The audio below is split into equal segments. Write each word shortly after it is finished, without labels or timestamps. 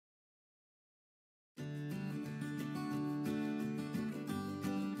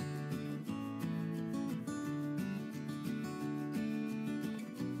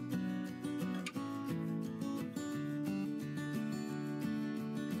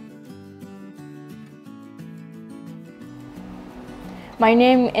My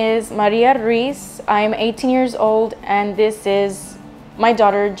name is Maria Ruiz. I'm 18 years old, and this is my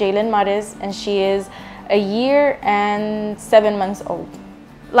daughter, Jalen Mares, and she is a year and 7 months old.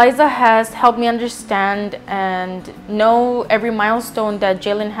 Liza has helped me understand and know every milestone that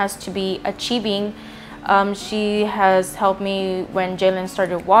Jalen has to be achieving. She has helped me when Jalen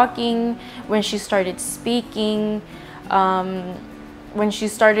started walking, when she started speaking, when she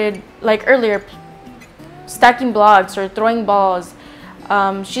started, like earlier, stacking blocks or throwing balls.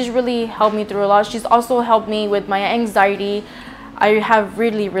 She's really helped me through a lot. She's also helped me with my anxiety. I have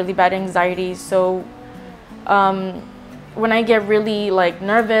really, really bad anxiety. So when I get really like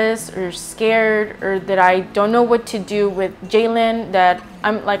nervous or scared, or that I don't know what to do with Jalen, that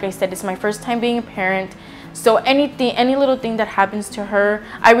like I said, it's my first time being a parent. So any little thing that happens to her,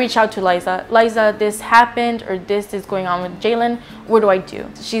 I reach out to Liza. Liza, this happened, or this is going on with Jalen. What do I do?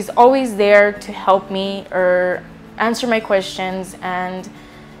 She's always there to help me or answer my questions, and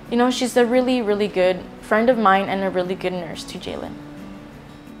you know, she's a really, really good friend of mine and a really good nurse to Jalen.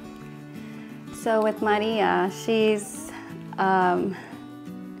 So with Maria, she's a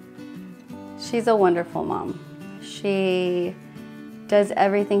wonderful mom. She does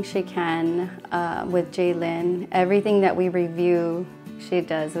everything she can with Jalen. Everything that we review, she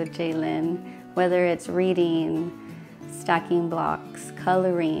does with Jalen, whether it's reading, stacking blocks,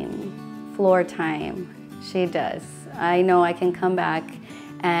 coloring, floor time, she does. I know I can come back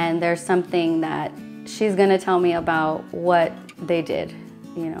and there's something that she's gonna tell me about what they did,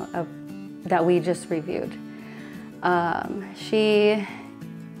 you know, that we just reviewed. She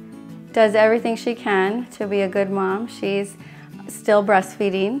does everything she can to be a good mom. She's still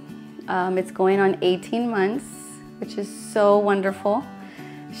breastfeeding. It's going on 18 months, which is so wonderful.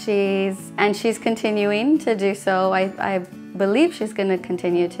 She's continuing to do so. I believe she's going to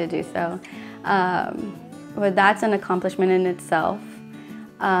continue to do so. But that's an accomplishment in itself.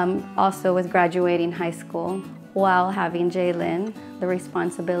 Also with graduating high school while having Jalen, the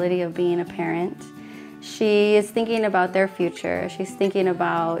responsibility of being a parent. She is thinking about their future. She's thinking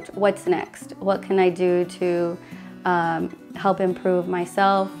about what's next. What can I do to help improve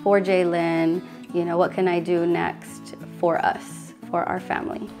myself, for Jalen? You know, what can I do next for us, for our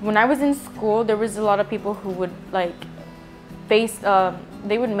family? When I was in school, there was a lot of people who would like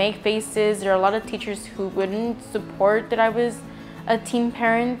they would make faces. There are a lot of teachers who wouldn't support that I was a teen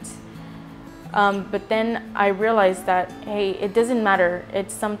parent. But then I realized that, hey, it doesn't matter.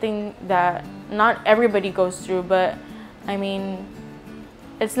 It's something that not everybody goes through, but I mean,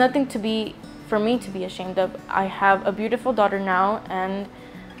 it's nothing for me to be ashamed of. I have a beautiful daughter now, and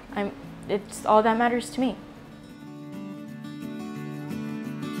it's all that matters to me.